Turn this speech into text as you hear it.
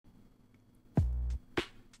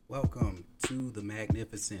Welcome to the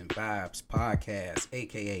Magnificent Vibes Podcast,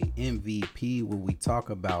 aka MVP, where we talk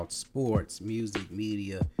about sports, music,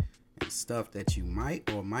 media, and stuff that you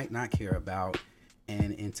might or might not care about.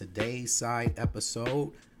 And in today's side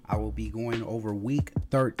episode, I will be going over week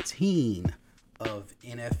 13 of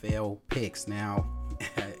NFL picks. Now,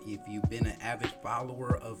 if you've been an avid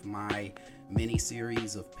follower of my mini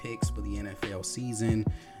series of picks for the NFL season,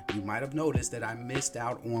 you might have noticed that I missed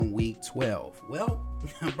out on week 12. Well,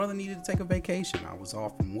 my brother needed to take a vacation. I was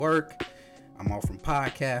off from work. I'm off from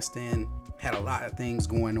podcasting. Had a lot of things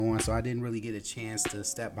going on, so I didn't really get a chance to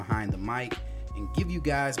step behind the mic and give you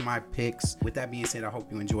guys my picks. With that being said, I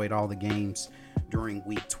hope you enjoyed all the games during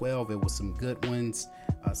week 12. It was some good ones.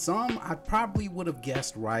 Some I probably would have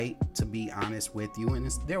guessed right, to be honest with you.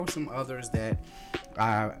 And there were some others that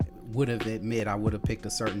I would have picked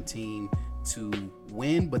a certain team to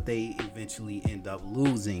win, but they eventually end up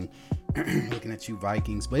losing. Looking at you,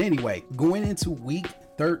 Vikings. But anyway, going into week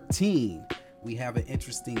 13, we have an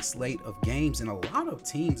interesting slate of games, and a lot of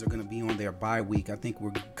teams are going to be on their bye week. I think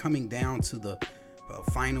we're coming down to the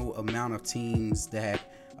final amount of teams that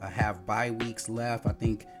have bye weeks left. I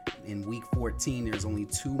think in week 14, there's only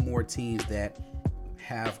two more teams that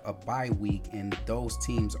have a bye week, and those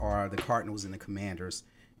teams are the Cardinals and the Commanders.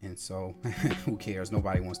 And so, who cares?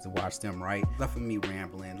 Nobody wants to watch them, right? Enough of me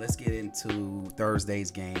rambling. Let's get into Thursday's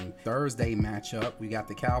game. Thursday matchup, we got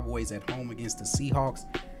the Cowboys at home against the Seahawks.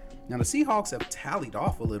 Now, the Seahawks have tallied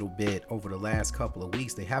off a little bit over the last couple of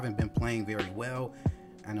weeks. They haven't been playing very well.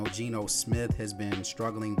 I know Geno Smith has been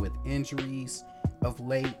struggling with injuries of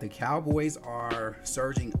late. The Cowboys are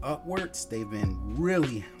surging upwards. They've been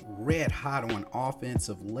really red hot on offense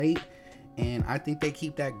of late, and I think they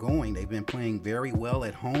keep that going. They've been playing very well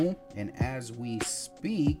at home, and as we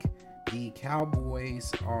speak, the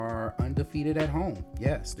Cowboys are undefeated at home.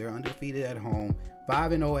 Yes, they're undefeated at home.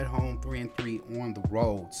 5-0 at home, 3-3 on the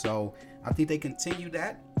road. So I think they continue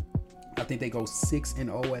that. I think they go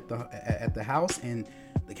 6-0 at the house, and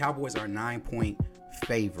the Cowboys are a 9-point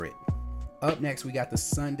favorite. Up next, we got the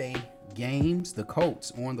Sunday games. The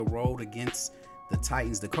Colts on the road against the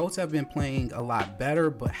Titans. The Colts have been playing a lot better,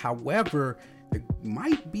 but however, they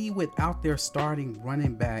might be without their starting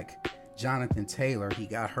running back, Jonathan Taylor. He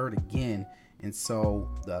got hurt again, and so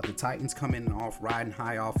the Titans coming off riding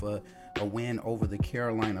high off a win over the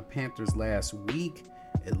Carolina Panthers last week.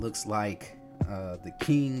 It looks like the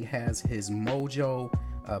King has his mojo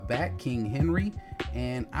back, King Henry,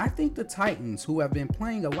 and I think the Titans, who have been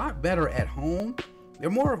playing a lot better at home, they're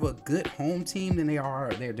more of a good home team than they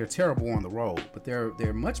are. They're terrible on the road, but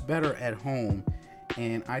they're much better at home.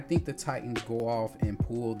 And I think the Titans go off and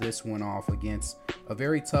pull this one off against a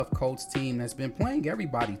very tough Colts team that's been playing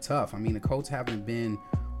everybody tough. I mean, the Colts haven't been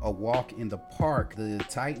a walk in the park. The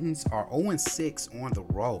Titans are 0-6 on the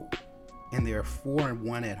road, and they're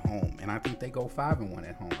 4-1 at home. And I think they go 5-1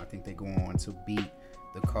 at home. I think they go on to beat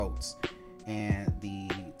the Colts. And the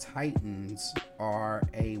Titans are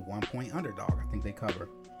a 1-point underdog. I think they cover.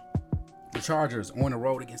 The Chargers on the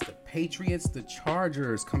road against the Patriots. The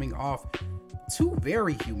Chargers coming off two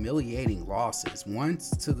very humiliating losses. One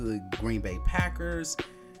to the Green Bay Packers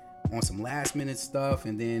on some last minute stuff,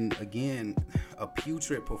 and then again a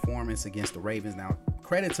putrid performance against the Ravens. Now,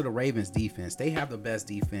 credit to the Ravens defense. They have the best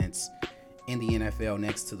defense in the NFL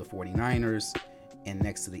next to the 49ers and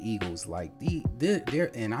next to the Eagles. Like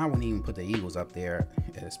they're, and I wouldn't even put the Eagles up there,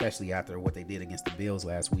 especially after what they did against the Bills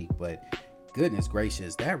last week. But goodness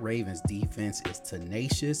gracious, that Ravens defense is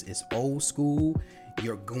tenacious. It's old school.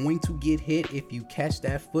 You're going to get hit if you catch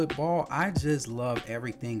that football. I just love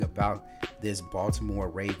everything about this Baltimore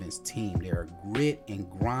Ravens team. They're a grit and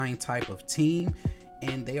grind type of team,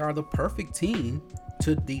 and they are the perfect team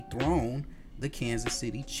to dethrone the Kansas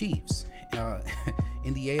City Chiefs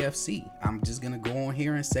in the AFC. I'm just going to go on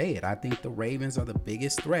here and say it. I think the Ravens are the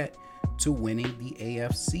biggest threat to winning the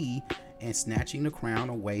AFC and snatching the crown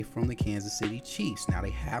away from the Kansas City Chiefs. Now,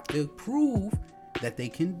 they have to prove that they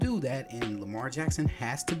can do that, and Lamar Jackson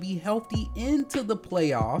has to be healthy into the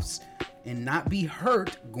playoffs and not be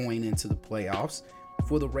hurt going into the playoffs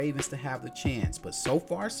for the Ravens to have the chance. But so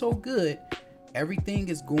far, so good. Everything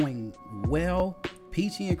is going well,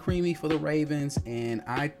 peachy and creamy for the Ravens, and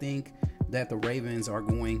I think that the Ravens are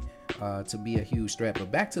going to be a huge threat.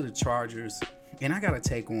 But back to the Chargers, and I got to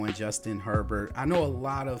take on Justin Herbert. I know a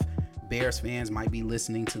lot of Bears fans might be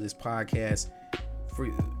listening to this podcast. For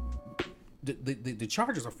the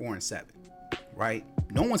Chargers are 4-7, right?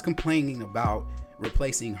 No one's complaining about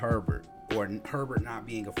replacing Herbert or Herbert not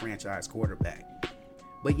being a franchise quarterback.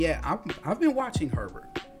 But yeah, I've been watching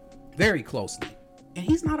Herbert very closely, and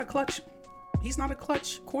he's not a clutch He's not a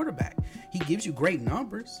clutch quarterback. He gives you great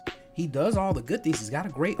numbers. He does all the good things. He's got a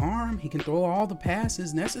great arm. He can throw all the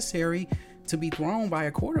passes necessary to be thrown by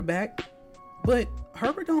a quarterback. But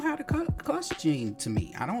Herbert don't have the clutch gene to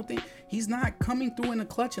me. I don't think he's not coming through in the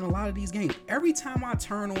clutch in a lot of these games. Every time I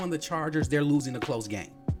turn on the Chargers, they're losing a close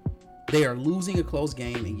game. They are losing a close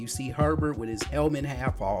game, and you see Herbert with his helmet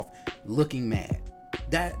half off, looking mad.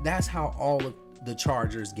 That's how all of the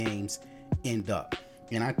Chargers games end up.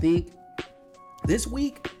 And I think this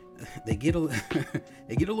week they get a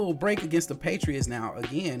little break against the Patriots. Now,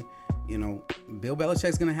 again, you know, Bill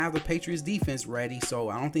Belichick's going to have the Patriots defense ready, so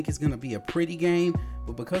I don't think it's going to be a pretty game.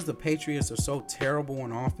 But because the Patriots are so terrible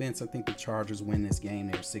on offense, I think the Chargers win this game.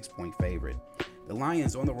 They're a 6-point favorite. The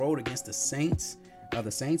Lions on the road against the Saints.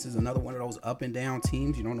 The Saints is another one of those up and down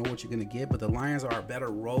teams. You don't know what you're going to get, but the Lions are a better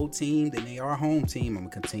road team than they are a home team. I'm going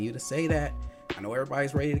to continue to say that. I know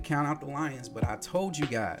everybody's ready to count out the Lions, but I told you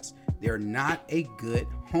guys, they're not a good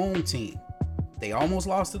home team. They almost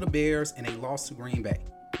lost to the Bears, and they lost to Green Bay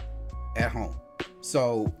at home.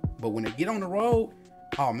 So, but when they get on the road,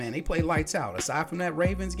 oh man, they play lights out. Aside from that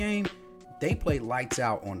Ravens game, they play lights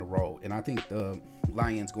out on the road. And I think the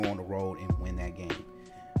Lions go on the road and win that game.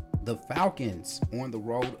 The Falcons on the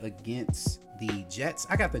road against the Jets.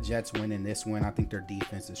 I got the Jets winning this one. I think their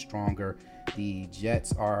defense is stronger. The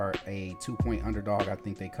Jets are a 2-point underdog. I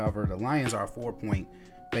think they cover. The Lions are a 4-point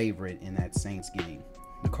favorite in that Saints game.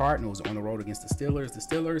 The Cardinals on the road against the Steelers. The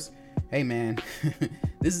Steelers, hey man,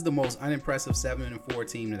 this is the most unimpressive 7-4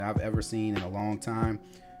 team that I've ever seen in a long time.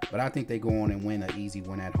 But I think they go on and win an easy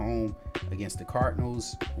win at home against the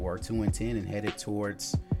Cardinals, who are 2-10 and headed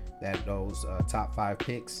towards those top 5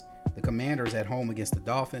 picks. The Commanders at home against the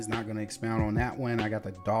Dolphins. Not going to expound on that one. I got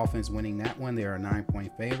the Dolphins winning that one. They're a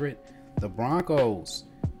 9-point favorite. The Broncos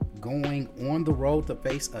going on the road to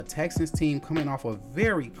face a Texans team coming off a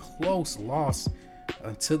very close loss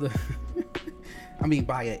to the I mean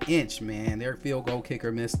by an inch, man. Their field goal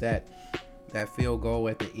kicker missed that field goal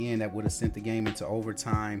at the end that would have sent the game into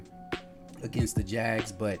overtime against the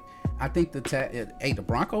Jags. But I think the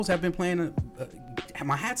Broncos have been playing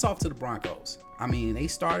my hat's off to the Broncos. I mean, they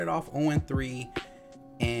started off 0-3,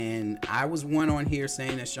 and I was one on here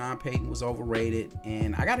saying that Sean Payton was overrated,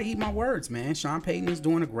 and I got to eat my words, man. Sean Payton is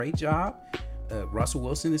doing a great job. Russell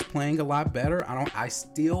Wilson is playing a lot better. I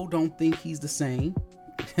still don't think he's the same.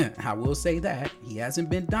 I will say that. He hasn't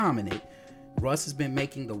been dominant. Russ has been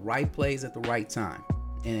making the right plays at the right time,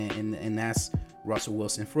 and that's Russell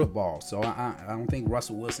Wilson football. So I don't think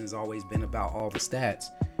Russell Wilson's always been about all the stats.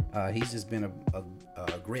 He's just been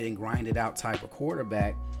a grit and grind it out type of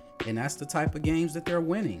quarterback, and that's the type of games that they're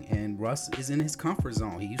winning. And Russ is in his comfort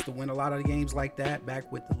zone. He used to win a lot of the games like that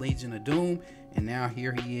back with the Legion of Doom, and now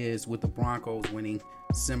here he is with the Broncos winning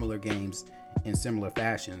similar games in similar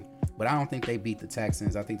fashion. But I don't think they beat the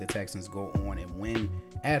Texans. I think the Texans go on and win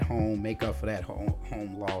at home, make up for that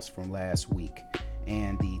home loss from last week.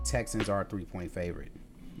 And the Texans are a 3-point favorite.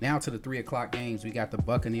 Now to the 3 o'clock games. We got the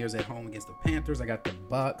Buccaneers at home against the Panthers. I got the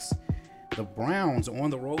Bucks. The Browns on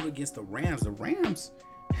the road against the Rams. The Rams,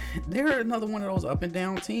 they're another one of those up and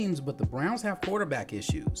down teams, but the Browns have quarterback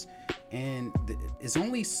issues. And it's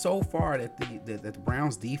only so far that the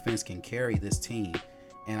Browns defense can carry this team.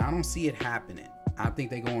 And I don't see it happening. I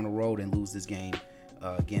think they go on the road and lose this game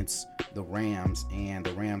against the Rams, and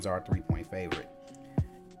the Rams are a 3-point favorite.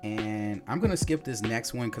 And I'm going to skip this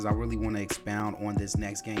next one because I really want to expound on this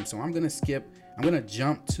next game. So I'm going to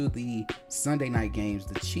jump to the Sunday night games.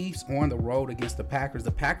 The Chiefs on the road against the Packers.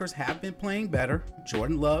 The Packers have been playing better.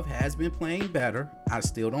 Jordan Love has been playing better. I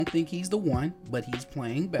still don't think he's the one, but he's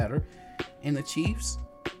playing better. And the Chiefs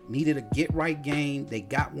needed a get-right game. They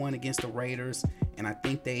got one against the Raiders, and I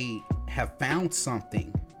think they have found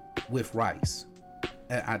something with Rice.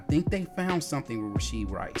 I think they found something with Rashee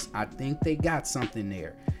Rice. I think they got something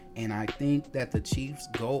there. And I think that the Chiefs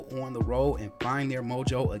go on the road and find their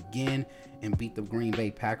mojo again and beat the Green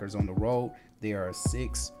Bay Packers on the road. They are a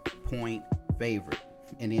 6-point favorite.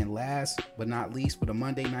 And then last but not least, for the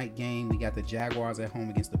Monday night game, we got the Jaguars at home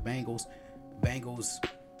against the Bengals. Bengals,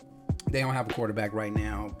 they don't have a quarterback right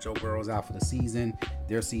now. Joe Burrow's out for the season.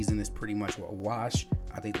 Their season is pretty much a wash.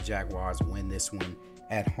 I think the Jaguars win this one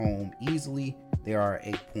at home easily. They are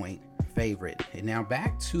an 8-point favorite. And now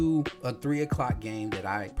back to a 3 o'clock game that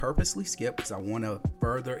I purposely skipped because I want to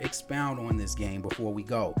further expound on this game before we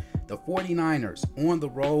go. The 49ers on the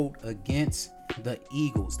road against the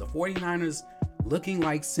Eagles. The 49ers looking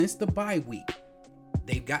like since the bye week,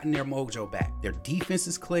 they've gotten their mojo back. Their defense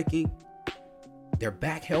is clicking. They're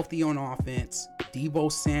back healthy on offense.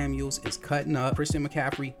 Deebo Samuels is cutting up. Christian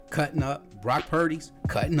McCaffrey cutting up. Brock Purdy's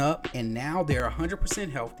cutting up. And now they're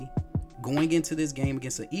 100% healthy. going into this game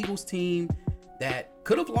against the Eagles team that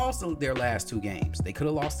could have lost their last 2 games. They could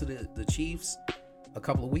have lost to the Chiefs a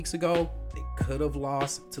couple of weeks ago. They could have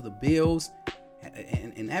lost to the Bills.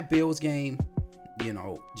 And in that Bills game, you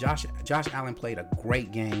know, Josh Allen played a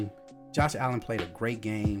great game.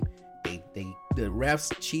 The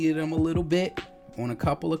refs cheated him a little bit on a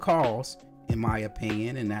couple of calls, in my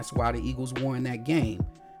opinion, and that's why the Eagles won that game.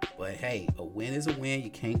 But hey, a win is a win. You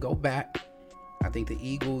can't go back. I think the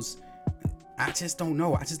Eagles, I just don't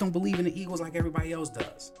know. I just don't believe in the Eagles like everybody else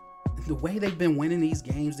does. The way they've been winning these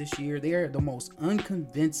games this year, they're the most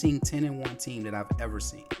unconvincing 10-1 team that I've ever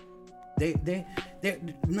seen. They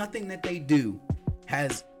nothing that they do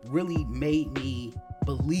has really made me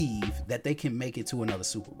believe that they can make it to another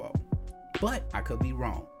Super Bowl. But I could be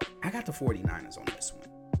wrong. I got the 49ers on this one.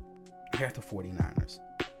 I got the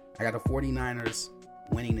 49ers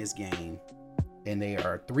winning this game, and they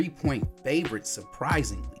are 3-point favorites,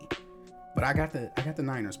 surprisingly. But I got the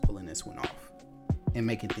Niners pulling this one off and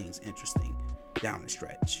making things interesting down the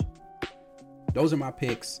stretch. Those are my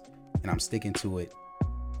picks, and I'm sticking to it.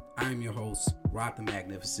 I'm your host, Rod the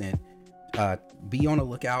Magnificent. Be on the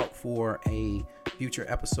lookout for a future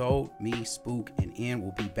episode. Me, Spook, and Ian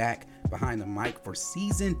will be back behind the mic for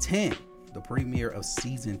season 10, the premiere of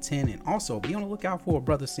season 10. And also be on the lookout for a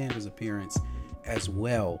Brother Sanders appearance as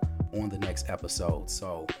well on the next episode.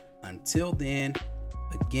 So until then,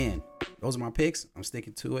 again, those are my picks. I'm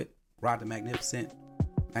sticking to it. Rod the Magnificent,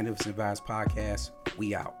 Magnificent Vibes Podcast.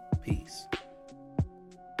 We out. Peace.